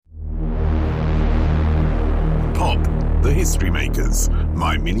History Makers,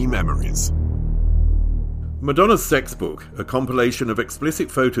 My Mini Memories. Madonna's Sex Book, a compilation of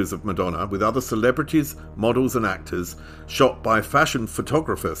explicit photos of Madonna with other celebrities, models and actors, shot by fashion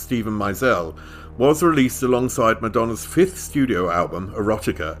photographer Steven Meisel, was released alongside Madonna's fifth studio album,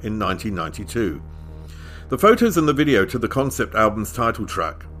 Erotica, in 1992. The photos and the video to the concept album's title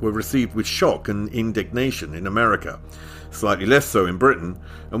track were received with shock and indignation in America, slightly less so in Britain,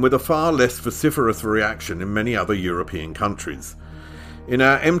 and with a far less vociferous reaction in many other European countries. In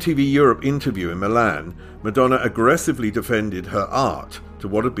our MTV Europe interview in Milan, Madonna aggressively defended her art to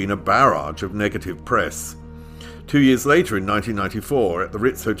what had been a barrage of negative press. 2 years later, in 1994, at the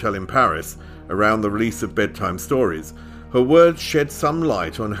Ritz Hotel in Paris, around the release of Bedtime Stories, her words shed some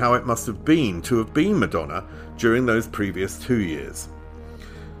light on how it must have been to have been Madonna during those previous 2 years.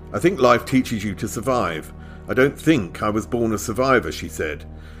 "I think life teaches you to survive. I don't think I was born a survivor," she said.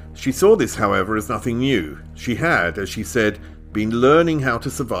 She saw this, however, as nothing new. She had, as she said, been learning how to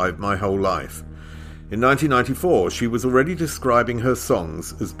survive my whole life. In 1994, she was already describing her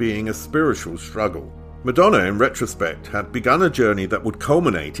songs as being a spiritual struggle. Madonna, in retrospect, had begun a journey that would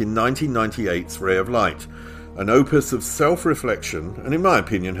culminate in 1998's Ray of Light, an opus of self-reflection and, in my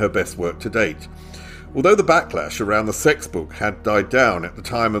opinion, her best work to date. Although the backlash around the Sex Book had died down at the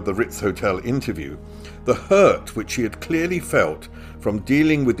time of the Ritz Hotel interview, the hurt which she had clearly felt from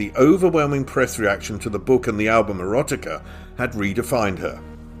dealing with the overwhelming press reaction to the book and the album Erotica had redefined her.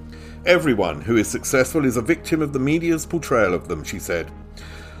 "Everyone who is successful is a victim of the media's portrayal of them," she said.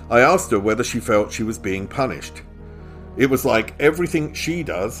 I asked her whether she felt she was being punished. "It was like everything she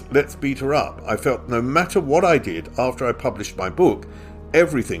does, let's beat her up. I felt no matter what I did after I published my book,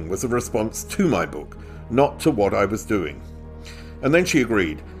 everything was a response to my book, not to what I was doing." And then she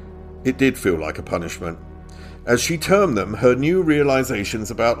agreed. It did feel like a punishment. As she termed them, her new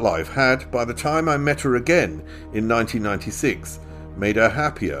realizations about life had, by the time I met her again in 1996, made her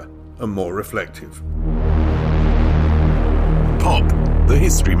happier and more reflective. Pop, the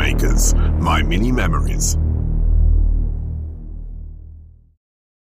History Makers, My Mini Memories.